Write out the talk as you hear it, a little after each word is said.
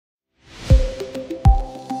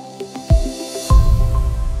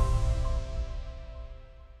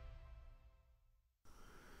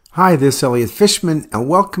Hi, this is Elliot Fishman, and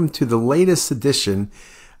welcome to the latest edition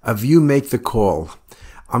of You Make the Call.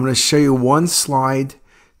 I'm going to show you one slide,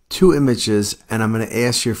 two images, and I'm going to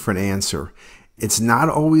ask you for an answer. It's not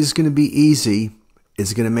always going to be easy.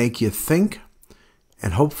 It's going to make you think,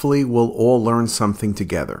 and hopefully we'll all learn something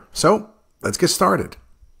together. So, let's get started.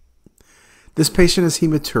 This patient has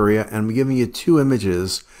hematuria, and I'm giving you two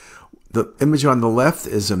images. The image on the left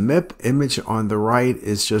is a MIP. Image on the right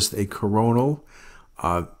is just a coronal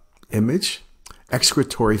image.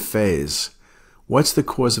 Excretory phase. What's the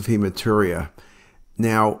cause of hematuria?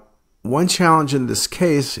 Now, one challenge in this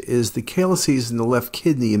case is the calyces in the left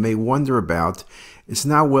kidney you may wonder about. It's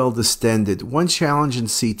not well distended. One challenge in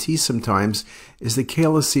CT sometimes is the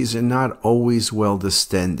calyces are not always well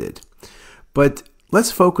distended. But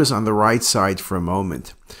let's focus on the right side for a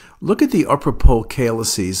moment. Look at the upper pole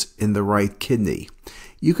calyces in the right kidney.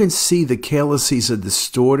 You can see the calyces are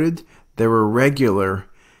distorted, they're irregular,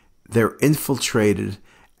 they're infiltrated,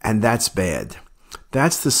 and that's bad.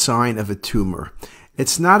 That's the sign of a tumor.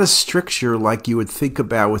 It's not a stricture like you would think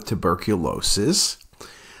about with tuberculosis.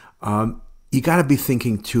 You got to be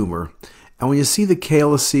thinking tumor. And when you see the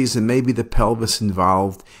calyces and maybe the pelvis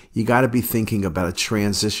involved, you got to be thinking about a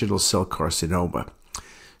transitional cell carcinoma.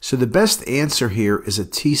 So the best answer here is a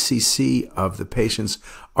TCC of the patient's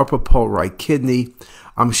upper pole right kidney.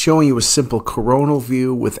 I'm showing you a simple coronal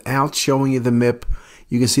view without showing you the MIP.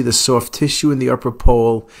 You can see the soft tissue in the upper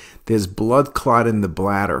pole. There's blood clot in the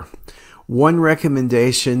bladder. One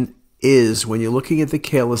recommendation is when you're looking at the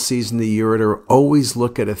calyces in the ureter, always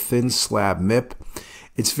look at a thin slab MIP.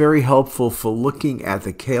 It's very helpful for looking at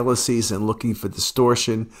the calyces and looking for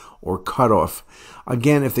distortion or cutoff.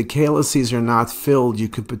 Again, if the calyces are not filled, you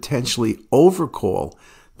could potentially overcall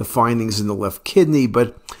the findings in the left kidney,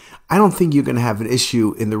 but I don't think you're going to have an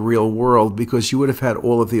issue in the real world because you would have had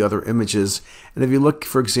all of the other images. And if you look,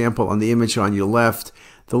 for example, on the image on your left,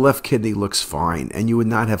 the left kidney looks fine, and you would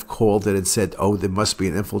not have called it and said, oh, there must be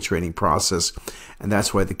an infiltrating process, and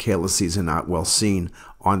that's why the calyces are not well seen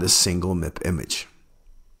on the single MIP image.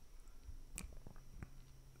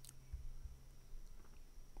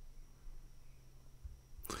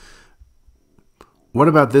 What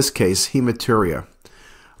about this case, hematuria?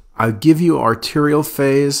 I'll give you arterial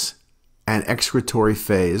phase and excretory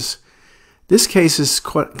phase. This case is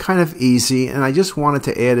kind of easy, and I just wanted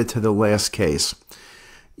to add it to the last case.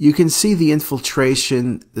 You can see the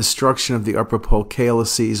infiltration, destruction of the upper pole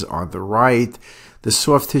calyces on the right, the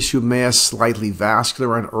soft tissue mass slightly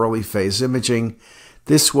vascular on early phase imaging.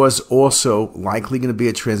 This was also likely going to be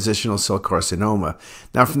a transitional cell carcinoma.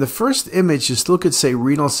 Now, from the first image, you still could say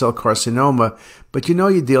renal cell carcinoma, but you know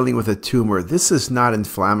you're dealing with a tumor. This is not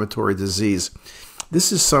inflammatory disease.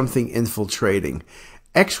 This is something infiltrating.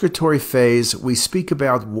 Excretory phase, we speak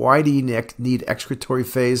about why do you need excretory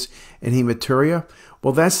phase in hematuria?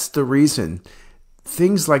 Well, that's the reason.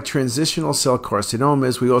 Things like transitional cell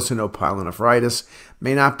carcinomas, we also know pyelonephritis,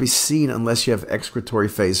 may not be seen unless you have excretory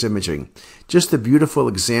phase imaging. Just a beautiful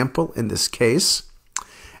example in this case.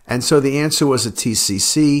 And so the answer was a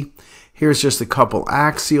TCC. Here's just a couple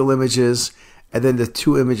axial images, and then the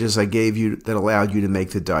two images I gave you that allowed you to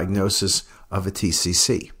make the diagnosis of a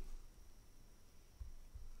TCC.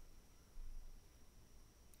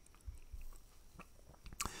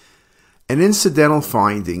 An incidental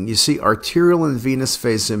finding, you see arterial and venous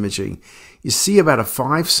phase imaging. You see about a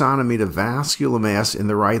 5-centimeter vascular mass in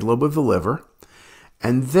the right lobe of the liver.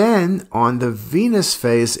 And then on the venous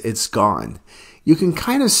phase, it's gone. You can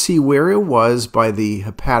kind of see where it was by the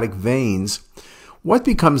hepatic veins. What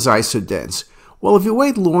becomes isodense? Well, if you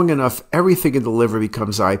wait long enough, everything in the liver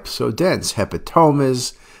becomes isodense.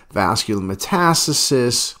 Hepatomas, vascular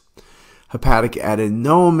metastasis, hepatic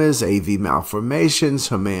adenomas, AV malformations,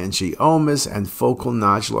 hemangiomas, and focal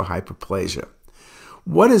nodular hyperplasia.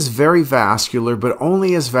 What is very vascular, but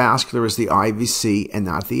only as vascular as the IVC and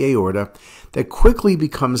not the aorta, that quickly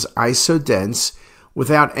becomes isodense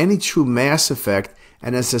without any true mass effect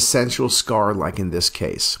and as a central scar like in this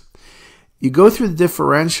case. You go through the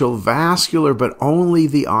differential, vascular, but only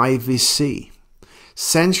the IVC.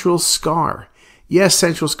 Central scar. Yes,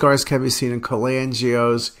 central scars can be seen in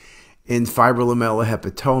cholangios, in fibrolamellar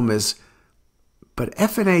hepatomas, but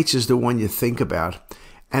FNH is the one you think about,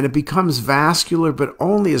 and it becomes vascular but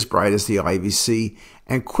only as bright as the IVC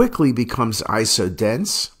and quickly becomes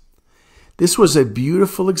isodense. This was a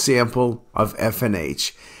beautiful example of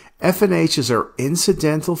FNH. FNHs are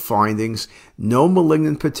incidental findings, no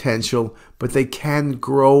malignant potential, but they can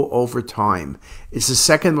grow over time. It's the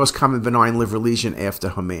second most common benign liver lesion after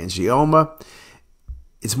hemangioma.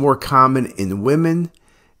 It's more common in women.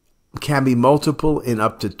 can be multiple in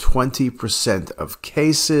up to 20% of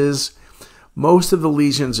cases. Most of the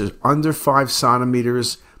lesions are under 5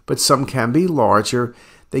 centimeters, but some can be larger.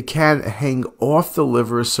 They can hang off the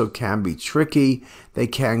liver, so can be tricky. They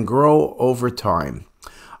can grow over time.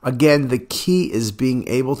 Again, the key is being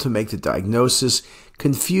able to make the diagnosis.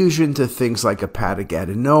 Confusion to things like hepatic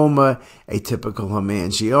adenoma, atypical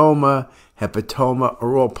hemangioma, hepatoma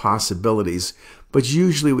are all possibilities, but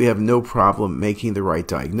usually we have no problem making the right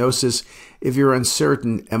diagnosis. If you're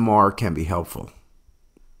uncertain, MR can be helpful.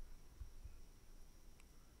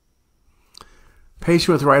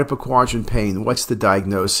 Patient with right upper quadrant pain, what's the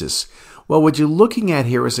diagnosis? Well, what you're looking at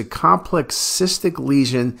here is a complex cystic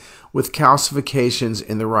lesion with calcifications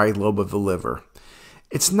in the right lobe of the liver.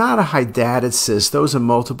 It's not a hydatid cyst. Those are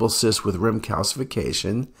multiple cysts with rim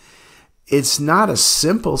calcification. It's not a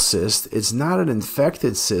simple cyst. It's not an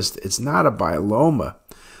infected cyst. It's not a myeloma.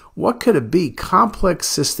 What could it be? Complex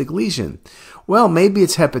cystic lesion. Well, maybe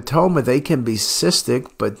it's hepatoma. They can be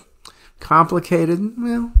cystic, but complicated?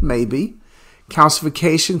 Well, maybe.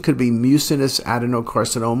 Calcification could be mucinous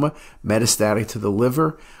adenocarcinoma, metastatic to the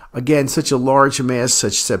liver. Again, such a large mass,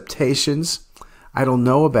 such septations. I don't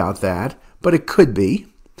know about that, but it could be.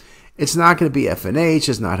 It's not going to be FNH.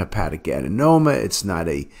 It's not hepatic adenoma. It's not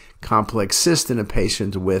a complex cyst in a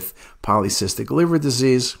patient with polycystic liver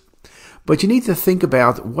disease. But you need to think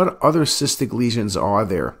about what other cystic lesions are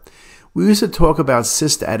there. We used to talk about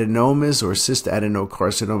cystadenomas or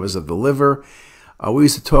cystadenocarcinomas of the liver. We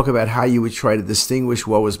used to talk about how you would try to distinguish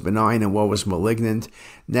what was benign and what was malignant.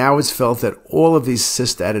 Now it's felt that all of these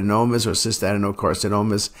cystadenomas or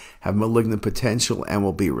cystadenocarcinomas have malignant potential and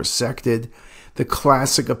will be resected. The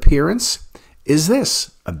classic appearance is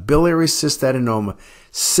this: a biliary cystadenoma,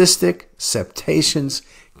 cystic, septations,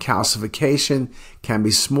 calcification, can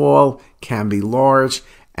be small, can be large,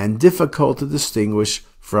 and difficult to distinguish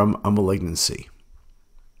from a malignancy.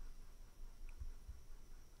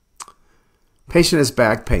 Patient has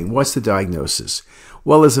back pain. What's the diagnosis?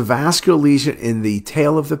 Well, there's a vascular lesion in the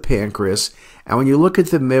tail of the pancreas, and when you look at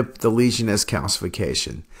the MIP, the lesion has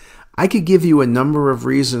calcification. I could give you a number of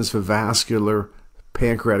reasons for vascular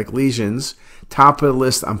pancreatic lesions. Top of the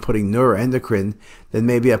list, I'm putting neuroendocrine. Then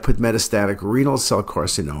maybe I put metastatic renal cell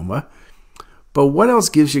carcinoma. But what else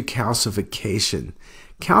gives you calcification?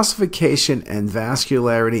 Calcification and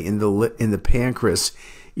vascularity in the pancreas,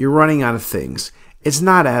 you're running out of things. It's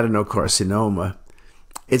not adenocarcinoma.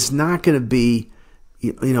 It's not going to be,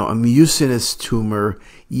 a mucinous tumor.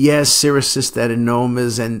 Yes,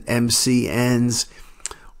 serocystadenomas and MCNs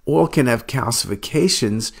all can have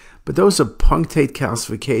calcifications, but those are punctate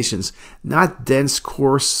calcifications, not dense,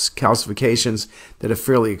 coarse calcifications that are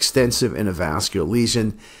fairly extensive in a vascular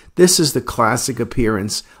lesion. This is the classic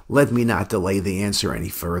appearance. Let me not delay the answer any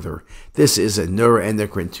further. This is a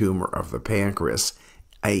neuroendocrine tumor of the pancreas.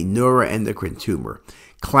 A neuroendocrine tumor.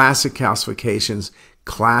 Classic calcifications,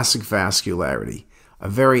 classic vascularity. A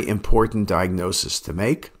very important diagnosis to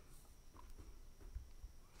make.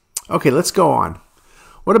 Okay, let's go on.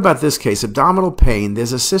 What about this case? Abdominal pain.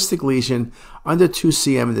 There's a cystic lesion under 2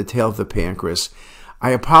 cm in the tail of the pancreas.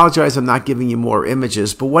 I apologize, I'm not giving you more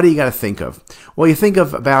images, but what do you got to think of? Well, you think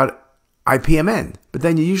of about IPMN, but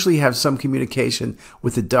then you usually have some communication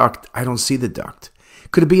with the duct. I don't see the duct.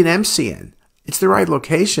 Could it be an MCN? It's the right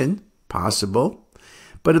location, possible,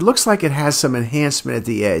 but it looks like it has some enhancement at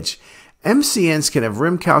the edge. MCNs can have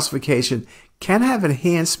rim calcification, can have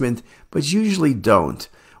enhancement, but usually don't.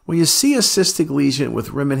 When you see a cystic lesion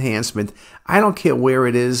with rim enhancement, I don't care where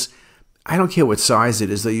it is, I don't care what size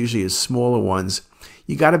it is, they're usually smaller ones.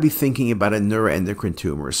 You got to be thinking about a neuroendocrine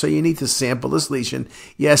tumor. So you need to sample this lesion.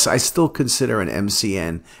 Yes, I still consider an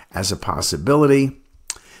MCN as a possibility.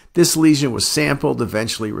 This lesion was sampled,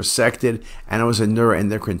 eventually resected, and it was a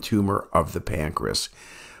neuroendocrine tumor of the pancreas.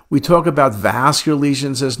 We talk about vascular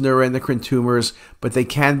lesions as neuroendocrine tumors, but they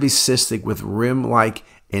can be cystic with rim-like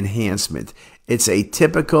enhancement. It's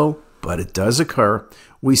atypical, but it does occur.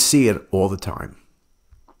 We see it all the time.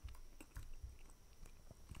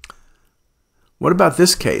 What about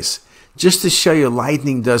this case? Just to show you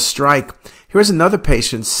lightning does strike, here's another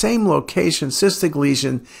patient, same location, cystic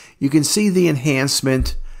lesion. You can see the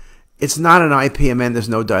enhancement. It's not an IPMN, there's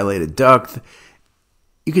no dilated duct.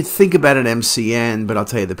 You could think about an MCN, but I'll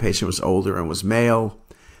tell you the patient was older and was male.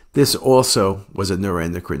 This also was a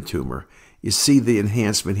neuroendocrine tumor. You see the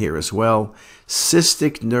enhancement here as well.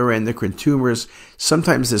 Cystic neuroendocrine tumors,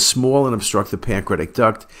 sometimes they're small and obstruct the pancreatic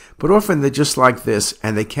duct, but often they're just like this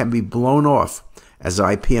and they can be blown off as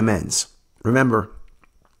IPMNs. Remember,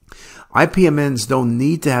 IPMNs don't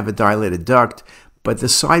need to have a dilated duct, but the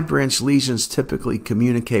side branch lesions typically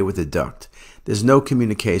communicate with the duct. There's no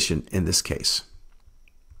communication in this case.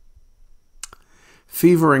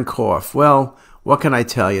 Fever and cough. Well, what can I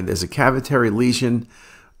tell you? There's a cavitary lesion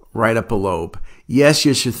right up a lobe. Yes,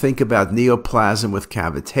 you should think about neoplasm with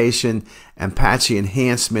cavitation and patchy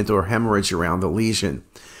enhancement or hemorrhage around the lesion.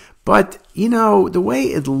 But, you know, the way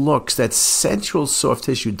it looks, that central soft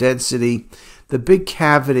tissue density, the big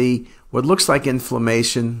cavity, what looks like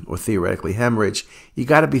inflammation or theoretically hemorrhage, you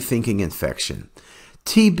got to be thinking infection.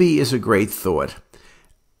 TB is a great thought,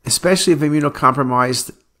 especially if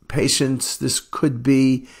immunocompromised patients. This could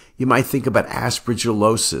be, you might think about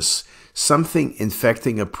aspergillosis, something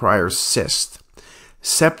infecting a prior cyst.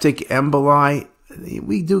 Septic emboli,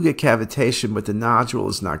 we do get cavitation, but the nodule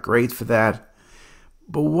is not great for that.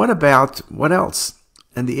 But what else?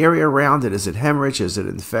 And the area around it, is it hemorrhage? Is it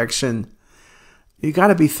infection? You got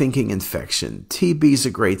to be thinking infection. TB is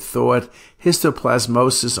a great thought.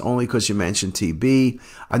 Histoplasmosis, only because you mentioned TB.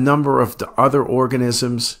 A number of the other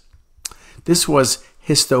organisms. This was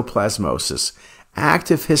histoplasmosis.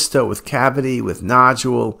 Active histo with cavity, with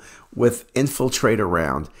nodule, with infiltrate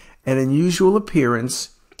around. An unusual appearance,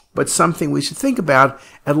 but something we should think about.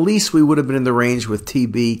 At least we would have been in the range with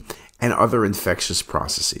TB and other infectious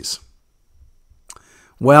processes.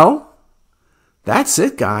 Well, that's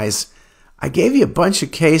it, guys. I gave you a bunch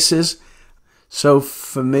of cases. So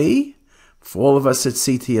for me, for all of us at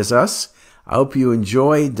CTisus, I hope you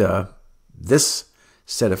enjoyed this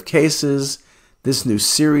set of cases, this new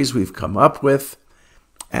series we've come up with,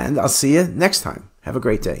 and I'll see you next time. Have a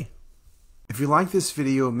great day. If you like this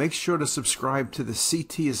video, make sure to subscribe to the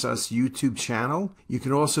CTisus YouTube channel. You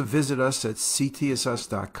can also visit us at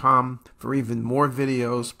ctisus.com for even more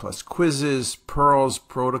videos, plus quizzes, pearls,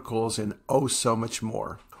 protocols, and oh so much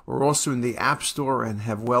more. We're also in the App Store and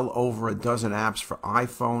have well over a dozen apps for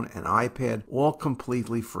iPhone and iPad, all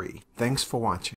completely free. Thanks for watching.